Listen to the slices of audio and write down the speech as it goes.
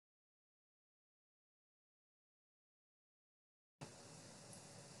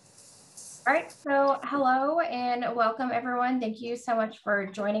All right, so hello and welcome everyone. Thank you so much for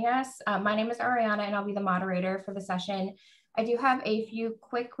joining us. My name is Ariana and I'll be the moderator for the session. I do have a few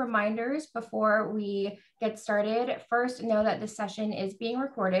quick reminders before we get started. First, know that this session is being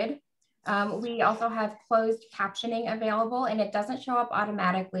recorded. We also have closed captioning available and it doesn't show up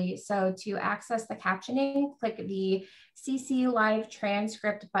automatically. So to access the captioning, click the CC Live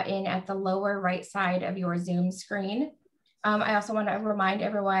Transcript button at the lower right side of your Zoom screen. I also want to remind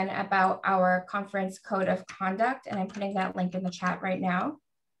everyone about our conference code of conduct, and I'm putting that link in the chat right now.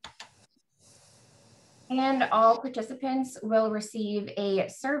 And all participants will receive a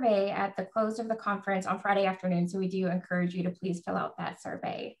survey at the close of the conference on Friday afternoon. So we do encourage you to please fill out that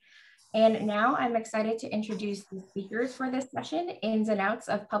survey. And now I'm excited to introduce the speakers for this session, ins and outs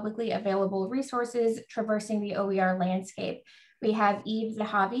of publicly available resources traversing the OER landscape. We have Eve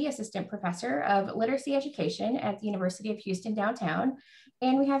Zahavi, Assistant Professor of Literacy Education at the University of Houston downtown.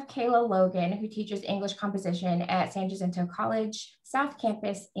 And we have Kayla Logan, who teaches English composition at San Jacinto College, South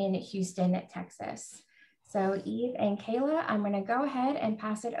Campus in Houston, Texas. So Eve and Kayla, I'm gonna go ahead and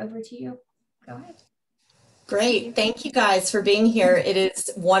pass it over to you. Go ahead. Great. Thank you guys for being here. It is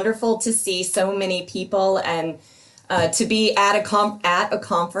wonderful to see so many people and to be at a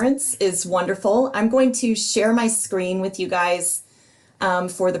conference is wonderful. I'm going to share my screen with you guys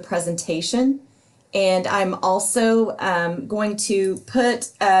for the presentation. And I'm also going to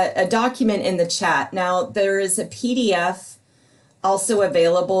put a document in the chat. Now, there is a PDF also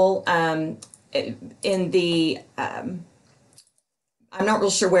available in the I'm not real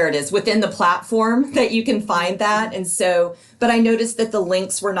sure where it is within the platform that you can find that. And so, but I noticed that the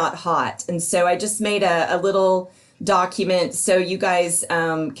links were not hot. And so I just made a little document so you guys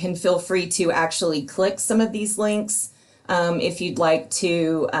can feel free to actually click some of these links if you'd like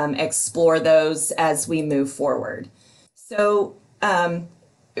to explore those as we move forward. So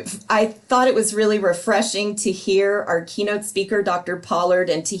I thought it was really refreshing to hear our keynote speaker, Dr. Pollard,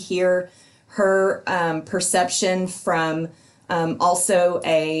 and to hear her perception from also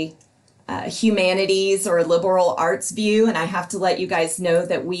a humanities or liberal arts view. And I have to let you guys know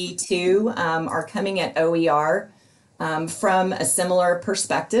that we too are coming at OER from a similar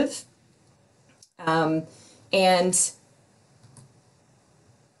perspective. And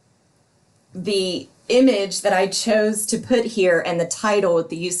the image that I chose to put here and the title with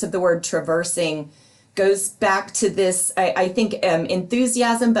the use of the word traversing goes back to this, I think,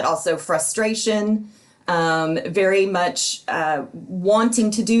 enthusiasm, but also frustration. Very much wanting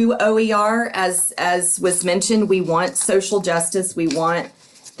to do OER, as was mentioned. We want social justice. We want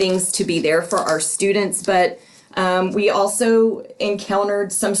things to be there for our students, but we also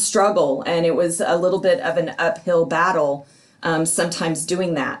encountered some struggle, and it was a little bit of an uphill battle sometimes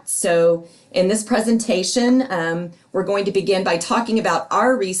doing that. So in this presentation, we're going to begin by talking about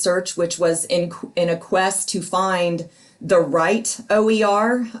our research, which was in a quest to find the right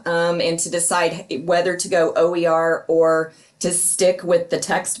OER and to decide whether to go OER or to stick with the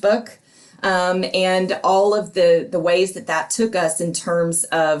textbook, and all of the ways that took us in terms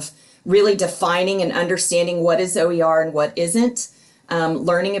of really defining and understanding what is OER and what isn't,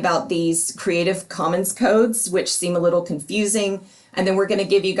 learning about these Creative Commons codes, which seem a little confusing, and then we're going to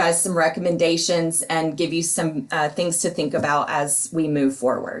give you guys some recommendations and give you some things to think about as we move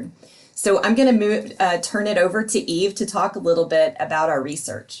forward. So I'm going to turn it over to Eve to talk a little bit about our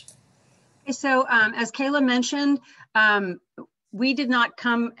research. Okay, so as Kayla mentioned, we did not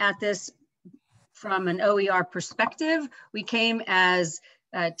come at this from an OER perspective. We came as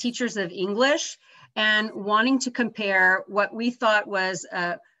teachers of English and wanting to compare what we thought was,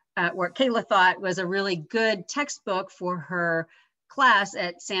 what Kayla thought was a really good textbook for her class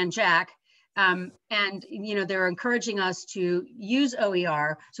at San Jac. And you know, they're encouraging us to use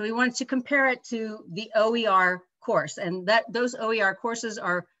OER. So we wanted to compare it to the OER course, and that those OER courses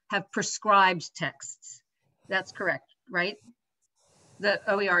have prescribed texts. That's correct, right? The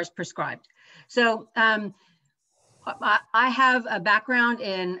OER is prescribed. So I have a background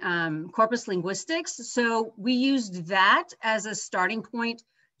in corpus linguistics. So we used that as a starting point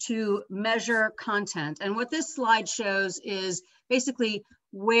to measure content. And what this slide shows is basically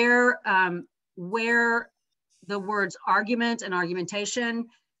where the words argument and argumentation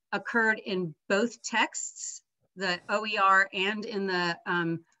occurred in both texts, the OER and in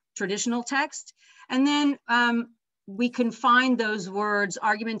the traditional text. And then we can find those words,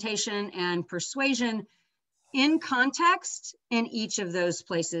 argumentation and persuasion, in context in each of those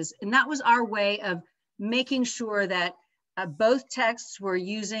places. And that was our way of making sure that both texts were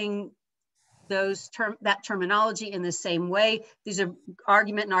using that terminology in the same way. These are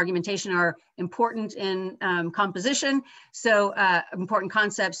argument and argumentation are important in composition, so important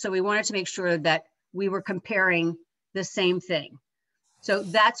concepts. So we wanted to make sure that we were comparing the same thing. So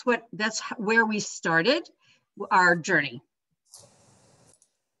that's where we started our journey.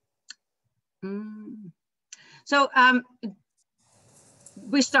 So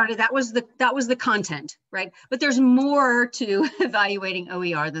we started, that was the content, right? But there's more to evaluating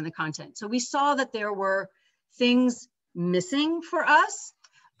OER than the content. So we saw that there were things missing for us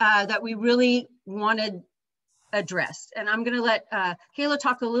that we really wanted addressed. And I'm gonna let Kayla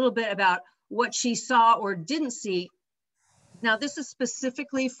talk a little bit about what she saw or didn't see. Now this is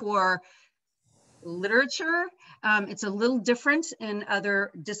specifically for literature. It's a little different in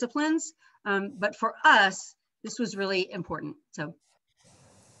other disciplines, but for us, this was really important, so.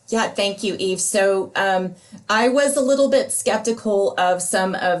 Yeah, thank you, Eve. So I was a little bit skeptical of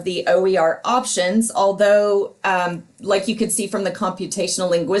some of the OER options, although like you could see from the computational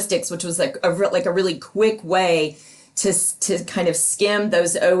linguistics, which was like a really quick way to kind of skim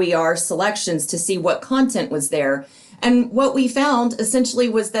those OER selections to see what content was there. And what we found essentially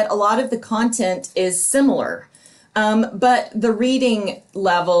was that a lot of the content is similar, but the reading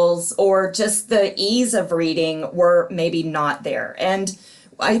levels or just the ease of reading were maybe not there. And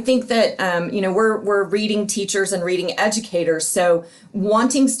I think that, we're reading teachers and reading educators. So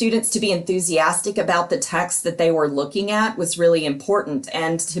wanting students to be enthusiastic about the text that they were looking at was really important.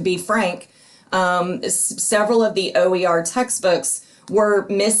 And to be frank, several of the OER textbooks were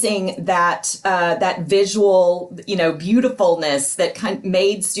missing that visual, beautifulness that kind of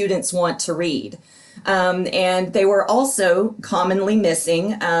made students want to read. And they were also commonly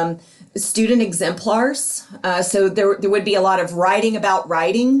missing student exemplars. So there would be a lot of writing about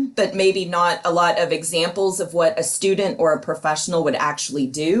writing, but maybe not a lot of examples of what a student or a professional would actually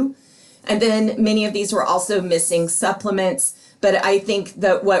do. And then many of these were also missing supplements. But I think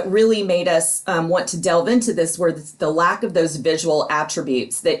that what really made us want to delve into this were the lack of those visual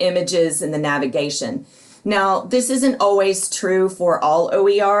attributes, the images and the navigation. Now, this isn't always true for all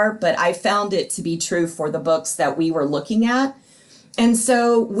OER, but I found it to be true for the books that we were looking at. And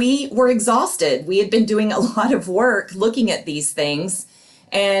so we were exhausted. We had been doing a lot of work looking at these things.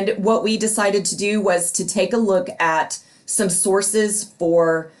 And what we decided to do was to take a look at some sources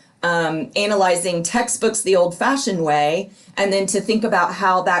for analyzing textbooks the old-fashioned way, and then to think about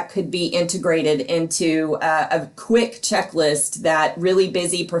how that could be integrated into a quick checklist that really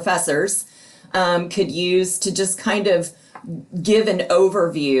busy professors could use to just kind of give an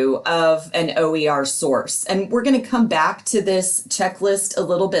overview of an OER source. And we're going to come back to this checklist a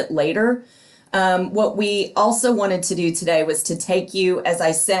little bit later. What we also wanted to do today was to take you, as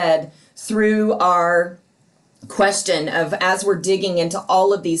I said, through our question of, as we're digging into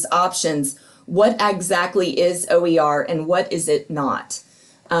all of these options, what exactly is OER and what is it not?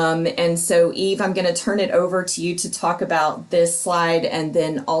 And so, Eve, I'm going to turn it over to you to talk about this slide and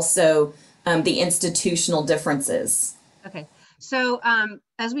then also the institutional differences. Okay, so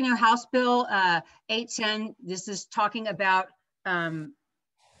as we know, House Bill 810, this is talking about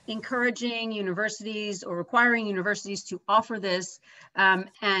encouraging universities or requiring universities to offer this,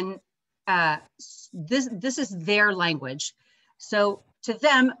 and this is their language. So to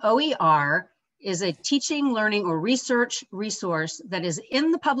them, OER is a teaching, learning, or research resource that is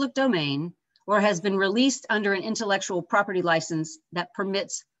in the public domain or has been released under an intellectual property license that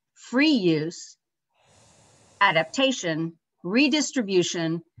permits free use, adaptation,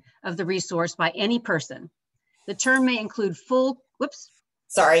 redistribution of the resource by any person. The term may include full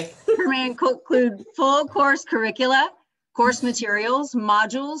course curricula, course materials,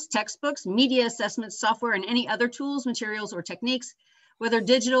 modules, textbooks, media assessment software, and any other tools, materials, or techniques, whether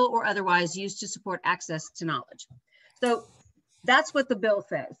digital or otherwise, used to support access to knowledge. So that's what the bill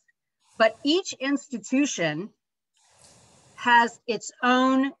says. But each institution has its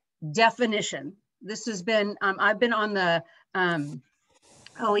own definition. This has been, I've been on the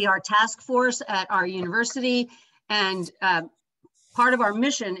OER task force at our university, and part of our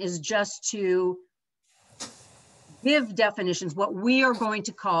mission is just to give definitions, what we are going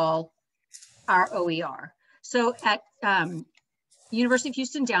to call our OER. So at University of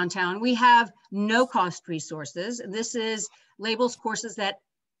Houston Downtown, we have no-cost resources. This is labels courses that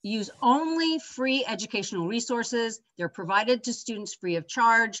use only free educational resources. They're provided to students free of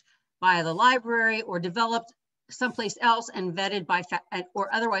charge via the library or developed someplace else and vetted by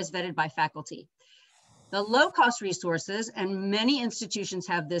or otherwise vetted by faculty. The low-cost resources, and many institutions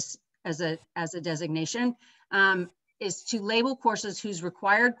have this as a designation, is to label courses whose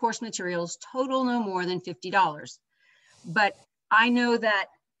required course materials total no more than $50. But I know that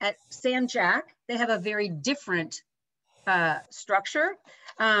at San Jack, they have a very different structure.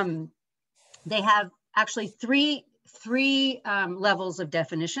 They have actually three levels of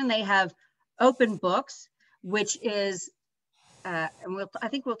definition. They have open books, which is, and I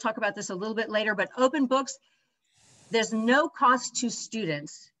think we'll talk about this a little bit later, but open books, there's no cost to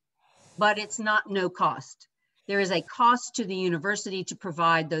students, but it's not no cost. There is a cost to the university to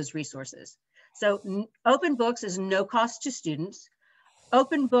provide those resources. So open books is no cost to students.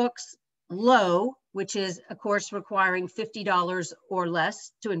 Open books low, which is a course requiring $50 or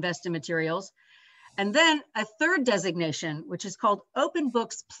less to invest in materials. And then a third designation, which is called Open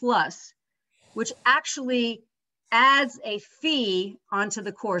Books Plus, which actually adds a fee onto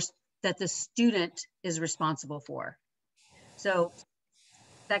the course that the student is responsible for. So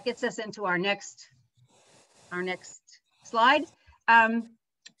that gets us into our next slide.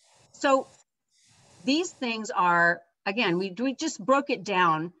 So these things are, again, we just broke it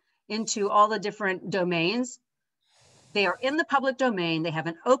down into all the different domains. They are in the public domain. They have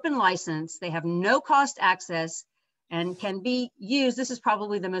an open license. They have no cost access and can be used. This is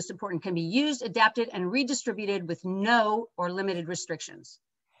probably the most important, can be used, adapted, and redistributed with no or limited restrictions.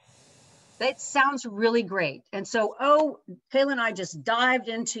 That sounds really great. And so, Kayla and I just dived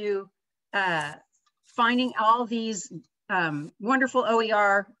into finding all these wonderful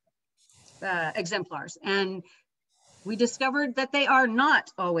OER exemplars. And we discovered that they are not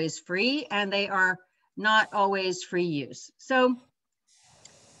always free and they are not always free use. So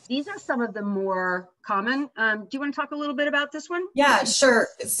these are some of the more common. Do you want to talk a little bit about this one? Yeah, sure.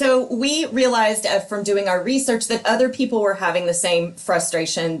 So we realized from doing our research that other people were having the same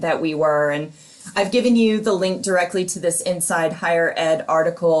frustration that we were. And I've given you the link directly to this Inside Higher Ed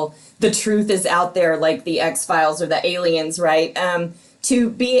article. The truth is out there, like the X-Files or the aliens, right? To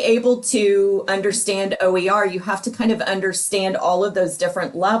be able to understand OER, you have to kind of understand all of those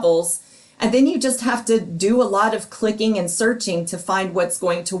different levels. And then you just have to do a lot of clicking and searching to find what's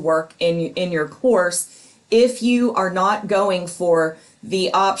going to work in your course if you are not going for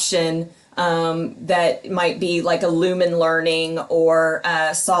the option that might be like a Lumen Learning or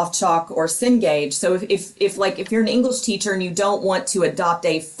Soft Chalk or Cengage. So if you're an English teacher and you don't want to adopt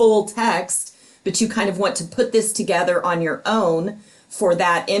a full text, but you kind of want to put this together on your own for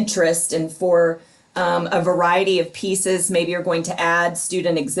that interest and for a variety of pieces, maybe you're going to add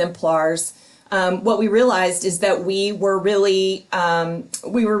student exemplars. What we realized is that we were really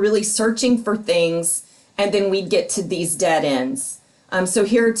searching for things, and then we'd get to these dead ends. So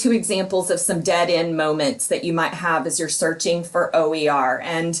here are two examples of some dead end moments that you might have as you're searching for OER.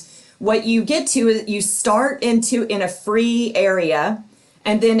 And what you get to is you start in a free area,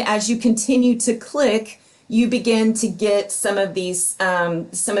 and then as you continue to click, you begin to get some of these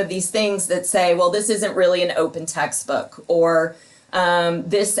things that say, well, this isn't really an open textbook, or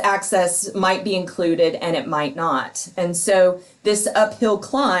this access might be included and it might not. And so this uphill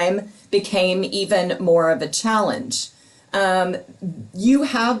climb became even more of a challenge. You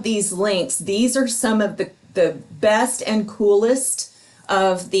have these links. These are some of the best and coolest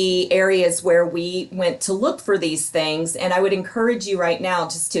of the areas where we went to look for these things. And I would encourage you right now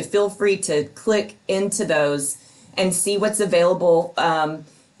just to feel free to click into those and see what's available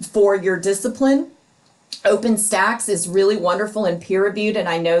for your discipline. OpenStax is really wonderful and peer reviewed, and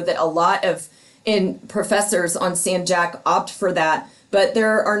I know that a lot of professors on San Jack opt for that, but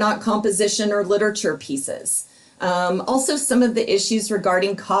there are not composition or literature pieces. Also, some of the issues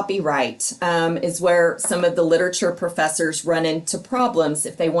regarding copyright is where some of the literature professors run into problems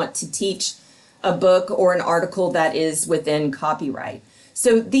if they want to teach a book or an article that is within copyright.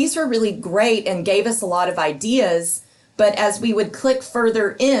 So these were really great and gave us a lot of ideas, but as we would click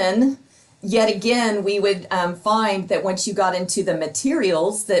further in, yet again, we would find that once you got into the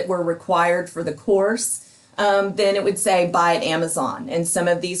materials that were required for the course, then it would say buy at Amazon, and some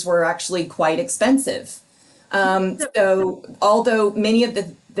of these were actually quite expensive. So although many of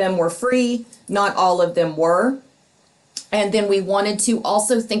them were free, not all of them were. And then we wanted to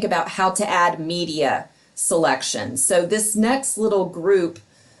also think about how to add media selection. So this next little group,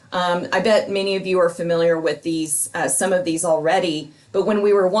 I bet many of you are familiar with these, some of these already, but when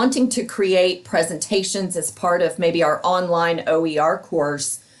we were wanting to create presentations as part of maybe our online OER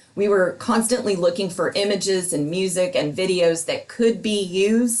course, we were constantly looking for images and music and videos that could be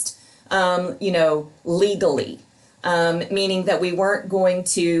used legally, meaning that we weren't going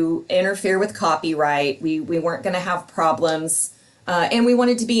to interfere with copyright, we weren't going to have problems, and we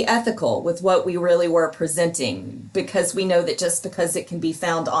wanted to be ethical with what we really were presenting, because we know that just because it can be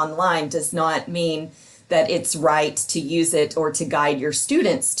found online does not mean that it's right to use it or to guide your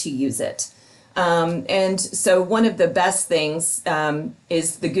students to use it. And so one of the best things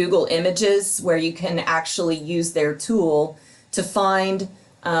is the Google Images, where you can actually use their tool to find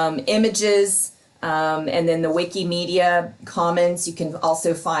images, and then the Wikimedia Commons. You can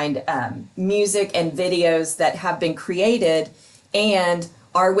also find music and videos that have been created and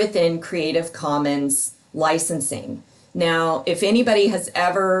are within Creative Commons licensing. Now, if anybody has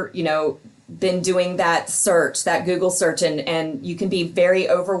ever, been doing that search, that Google search, and you can be very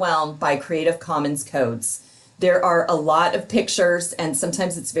overwhelmed by Creative Commons codes. There are a lot of pictures, and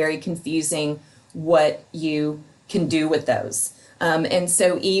sometimes it's very confusing what you can do with those. And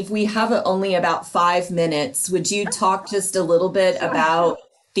so, Eve, we have only about 5 minutes. Would you talk just a little bit about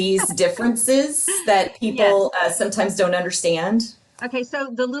these differences that people sometimes don't understand? Okay, so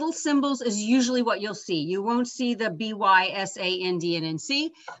the little symbols is usually what you'll see. You won't see the BY, SA, ND, and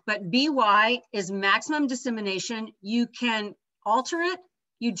NC, but BY is maximum dissemination. You can alter it.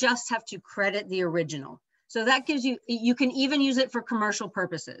 You just have to credit the original. So that gives you, you can even use it for commercial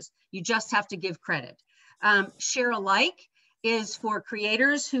purposes. You just have to give credit. Share alike is for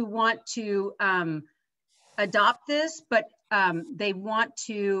creators who want to adopt this, but they want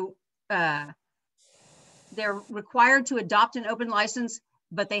to, they're required to adopt an open license,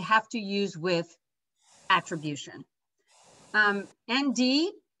 but they have to use with attribution.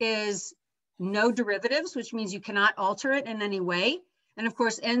 ND is no derivatives, which means you cannot alter it in any way. And of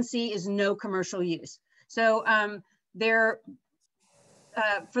course, NC is no commercial use. So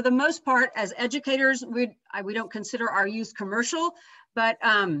for the most part, as educators, we don't consider our use commercial, but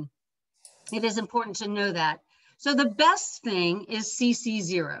it is important to know that. So the best thing is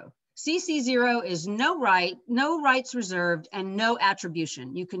CC0. CC0 is no rights reserved, and no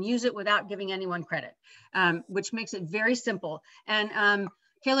attribution. You can use it without giving anyone credit, which makes it very simple. And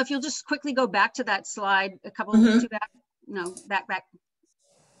Kayla, if you'll just quickly go back to that slide, a couple two back, no, back,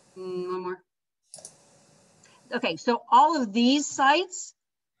 one more. Okay, so all of these sites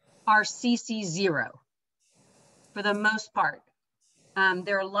are CC0 for the most part.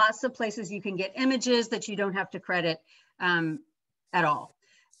 There are lots of places you can get images that you don't have to credit at all.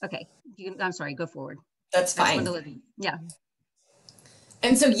 Okay, I'm sorry, go forward. That's fine. Yeah.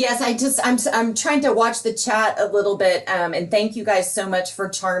 And so, yes, I'm trying to watch the chat a little bit, and thank you guys so much for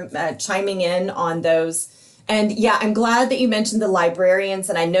chiming in on those. And yeah, I'm glad that you mentioned the librarians,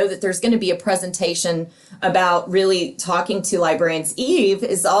 and I know that there's going to be a presentation about really talking to librarians. Eve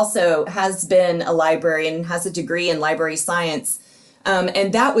has been a librarian and has a degree in library science.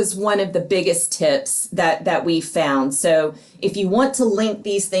 And that was one of the biggest tips that we found. So if you want to link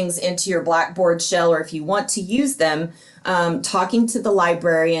these things into your Blackboard shell, or if you want to use them, talking to the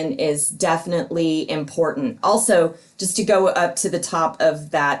librarian is definitely important. Also, just to go up to the top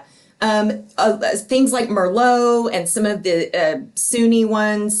of that, things like Merlot and some of the SUNY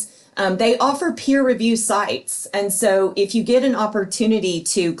ones, they offer peer review sites. And so if you get an opportunity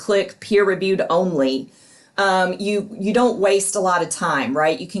to click peer reviewed only, you don't waste a lot of time,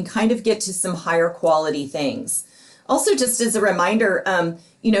 right? You can kind of get to some higher quality things. Also, just as a reminder,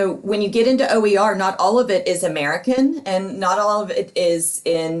 when you get into OER, not all of it is American, and not all of it is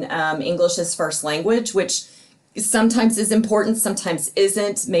in English as first language, which sometimes is important, sometimes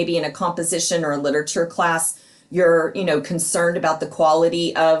isn't. Maybe in a composition or a literature class, you're, concerned about the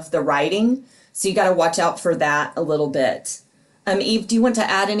quality of the writing. So you got to watch out for that a little bit. Eve, do you want to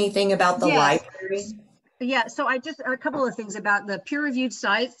add anything about the library? Yeah, so a couple of things about the peer-reviewed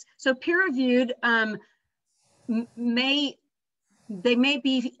sites. So peer-reviewed may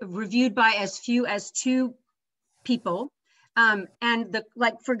be reviewed by as few as 2 people. And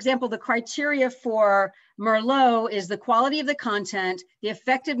for example, the criteria for Merlot is the quality of the content, the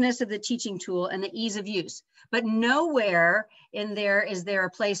effectiveness of the teaching tool, and the ease of use. But nowhere in there is there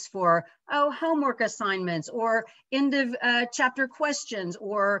a place for, homework assignments or end of chapter questions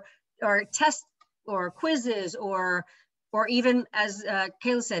or tests or quizzes or even, as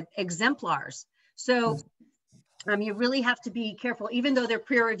Kayla said, exemplars. So you really have to be careful. Even though they're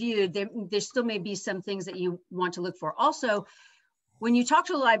peer-reviewed, there still may be some things that you want to look for. Also, when you talk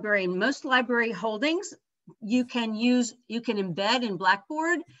to a librarian, most library holdings you can embed in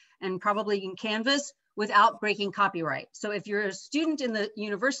Blackboard and probably in Canvas without breaking copyright. So if you're a student in the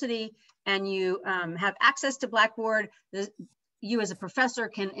university and you have access to Blackboard, you as a professor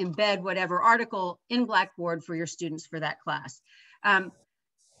can embed whatever article in Blackboard for your students for that class.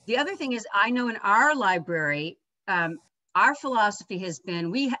 The other thing is, I know in our library, our philosophy has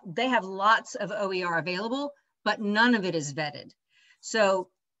been, they have lots of OER available, but none of it is vetted. So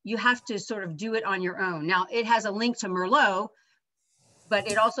you have to sort of do it on your own. Now, it has a link to Merlot,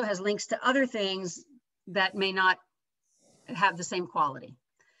 but it also has links to other things that may not have the same quality.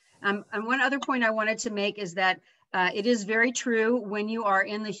 And one other point I wanted to make is that it is very true when you are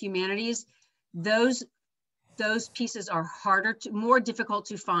in the humanities, those pieces are more difficult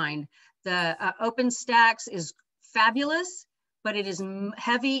to find. The OpenStax is fabulous, but it is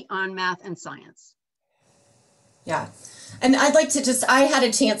heavy on math and science. Yeah. And I'd like to I had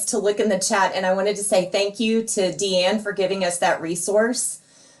a chance to look in the chat, and I wanted to say thank you to Deanne for giving us that resource.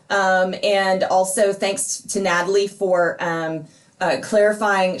 And also thanks to Natalie for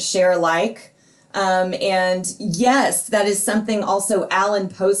clarifying share alike. And yes, that is something also Alan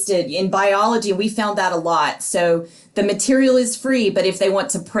posted in biology. We found that a lot. So the material is free, but if they want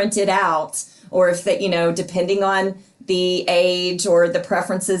to print it out, or if they, depending on the age or the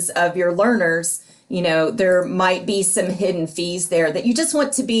preferences of your learners, there might be some hidden fees there that you just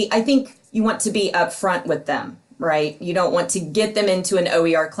want to be, I think you want to be upfront with them, right? You don't want to get them into an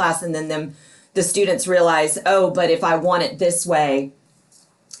OER class and then the students realize, oh, but if I want it this way,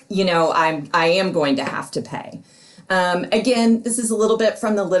 I am going to have to pay. Again, this is a little bit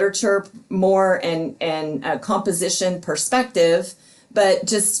from the literature more and composition perspective, but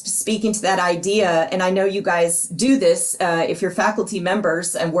just speaking to that idea, and I know you guys do this if you're faculty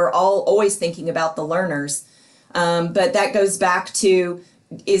members, and we're all always thinking about the learners, but that goes back to,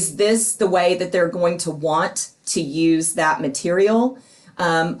 is this the way that they're going to want to use that material?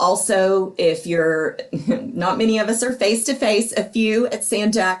 Also, if you're, not many of us are face-to-face, a few at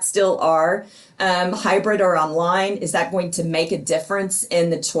San Jac still are, hybrid or online, is that going to make a difference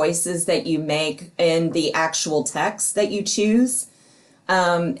in the choices that you make in the actual text that you choose?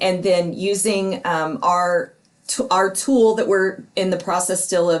 And then using our tool that we're in the process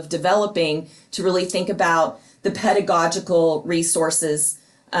still of developing to really think about the pedagogical resources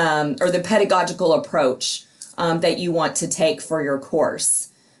or the pedagogical approach that you want to take for your course.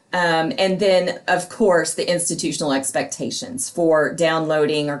 And then, of course, the institutional expectations for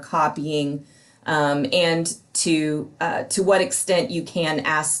downloading or copying, and to what extent you can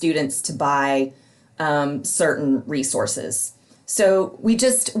ask students to buy certain resources. So we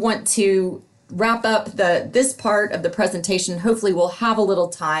just want to wrap up this part of the presentation. Hopefully we'll have a little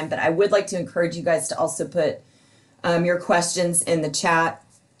time, but I would like to encourage you guys to also put your questions in the chat.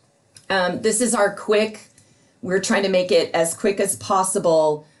 This is our we're trying to make it as quick as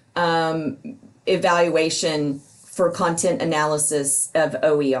possible evaluation for content analysis of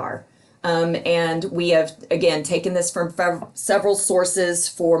OER. And we have, again, taken this from several sources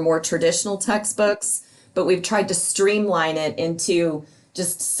for more traditional textbooks, but we've tried to streamline it into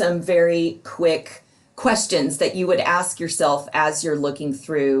just some very quick questions that you would ask yourself as you're looking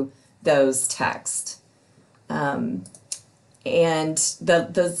through those texts. And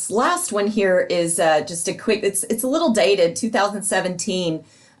the last one here is just a quick, it's a little dated, 2017,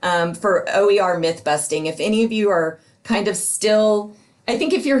 for OER myth busting. If any of you are kind of still, I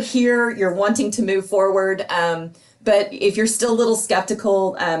think if you're here, you're wanting to move forward, but if you're still a little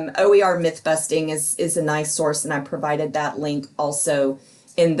skeptical, OER myth busting is a nice source, and I provided that link also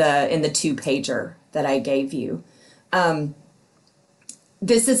in the 2-pager that I gave you.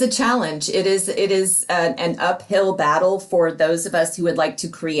 This is a challenge. It is an uphill battle for those of us who would like to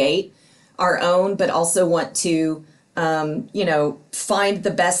create our own, but also want to, find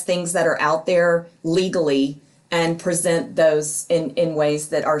the best things that are out there legally and present those in ways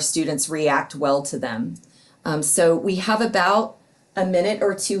that our students react well to them. So we have about a minute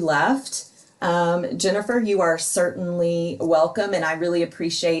or two left. Jennifer, you are certainly welcome, and I really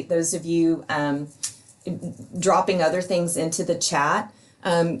appreciate those of you dropping other things into the chat.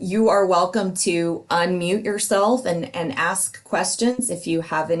 You are welcome to unmute yourself and ask questions if you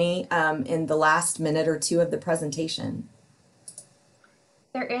have any in the last minute or two of the presentation.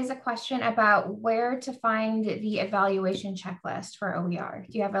 There is a question about where to find the evaluation checklist for OER.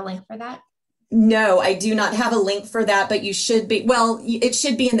 Do you have a link for that? No, I do not have a link for that, but you should be, well, it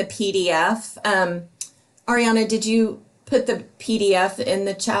should be in the PDF. Ariana, did you put the PDF in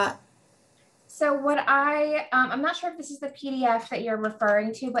the chat? So what I'm not sure if this is the PDF that you're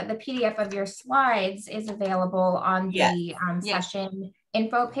referring to, but the PDF of your slides is available on the session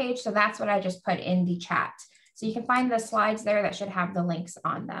info page. So that's what I just put in the chat. So you can find the slides there that should have the links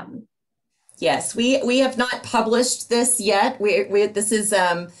on them. Yes, we have not published this yet. This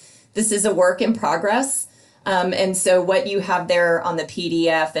is a work in progress. And so what you have there on the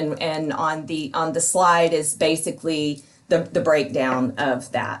PDF and on the slide is basically the breakdown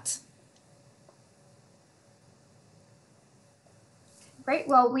of that. Great.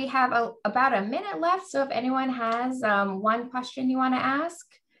 Well, we have about a minute left. So if anyone has one question you want to ask,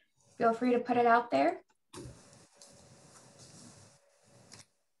 feel free to put it out there.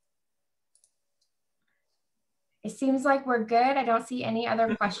 I it seems like we're good. I don't see any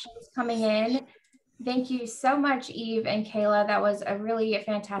other questions coming in. Thank you so much, Eve and Kayla. That was a really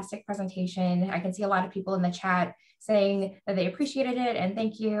fantastic presentation. I can see a lot of people in the chat saying that they appreciated it, and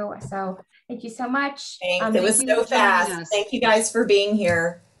thank you. So thank you so much. Thanks. It was so fast. Thank you guys for being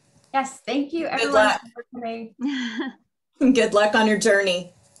here. Yes, thank you, Good everyone, luck. for coming. Good luck on your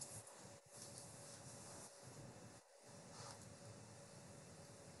journey.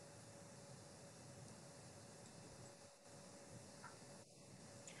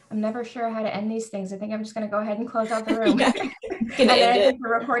 I'm never sure how to end these things. I think I'm just going to go ahead and close out the room. Yeah, And then I think the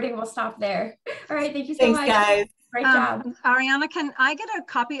recording will stop there. All right, thank you so much. Guys. Great job. Ariana, can I get a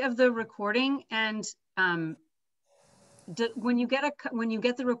copy of the recording? And when you get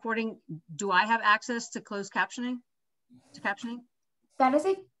the recording, do I have access to closed captioning? That is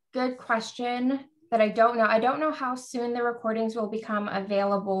a good question that I don't know. I don't know how soon the recordings will become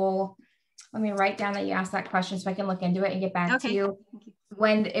available. Let me write down that you asked that question so I can look into it and get back to you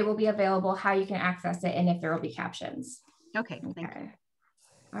when it will be available, how you can access it, and if there will be captions. Okay. Thank you.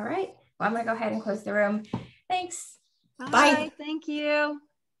 All right. Well, I'm going to go ahead and close the room. Thanks. Bye. Thank you.